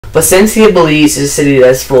Placencia, Belize is a city that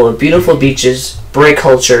is full of beautiful beaches, break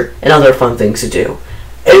culture, and other fun things to do.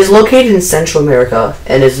 It is located in Central America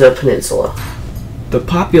and is a peninsula. The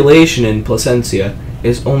population in Placencia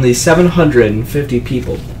is only 750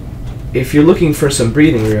 people. If you're looking for some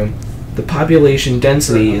breathing room, the population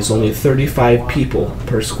density is only 35 people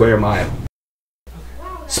per square mile.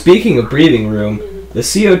 Speaking of breathing room, the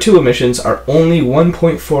CO2 emissions are only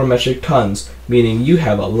 1.4 metric tons, meaning you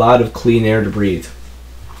have a lot of clean air to breathe.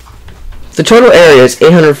 The total area is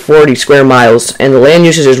 840 square miles, and the land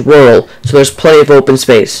usage is rural, so there's plenty of open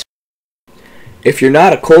space. If you're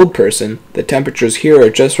not a cold person, the temperatures here are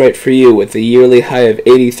just right for you with a yearly high of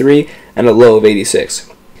 83 and a low of 86.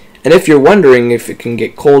 And if you're wondering if it can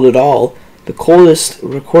get cold at all, the coldest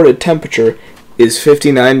recorded temperature is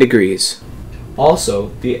 59 degrees.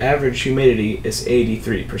 Also, the average humidity is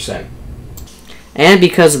 83%. And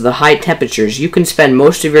because of the high temperatures, you can spend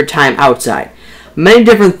most of your time outside. Many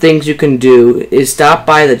different things you can do is stop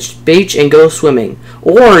by the beach and go swimming,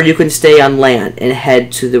 or you can stay on land and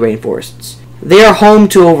head to the rainforests. They are home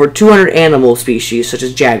to over 200 animal species such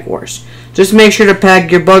as jaguars. Just make sure to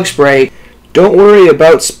pack your bug spray. Don't worry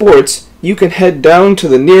about sports, you can head down to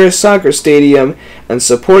the nearest soccer stadium and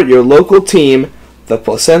support your local team, the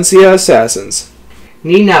Placencia Assassins.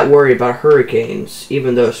 Need not worry about hurricanes,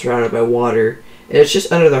 even though it's surrounded by water. It's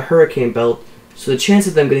just under the hurricane belt, so the chance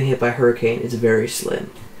of them getting hit by a hurricane is very slim.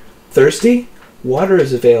 Thirsty? Water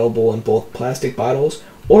is available in both plastic bottles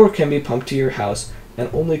or can be pumped to your house and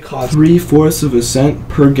only costs 3/4 of a cent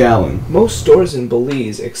per gallon. Most stores in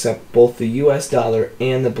Belize accept both the US dollar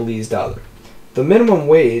and the Belize dollar. The minimum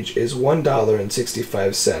wage is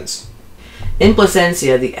 $1.65. In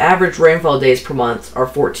Placencia, the average rainfall days per month are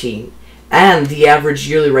 14, and the average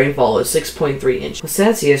yearly rainfall is 6.3 inches.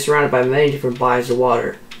 Placencia is surrounded by many different bodies of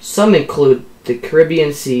water. Some include the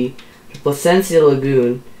Caribbean Sea, the Placencia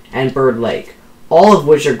Lagoon, and Bird Lake, all of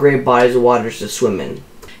which are great bodies of water to swim in.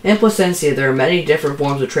 In Placencia, there are many different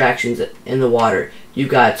forms of attractions in the water. You've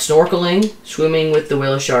got snorkeling, swimming with the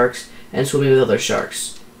whale sharks, and swimming with other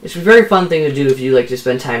sharks. It's a very fun thing to do if you like to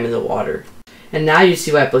spend time in the water. And now you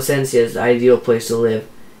see why Placencia is the ideal place to live.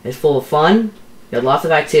 It's full of fun, you have lots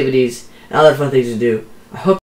of activities, and other fun things to do. I hope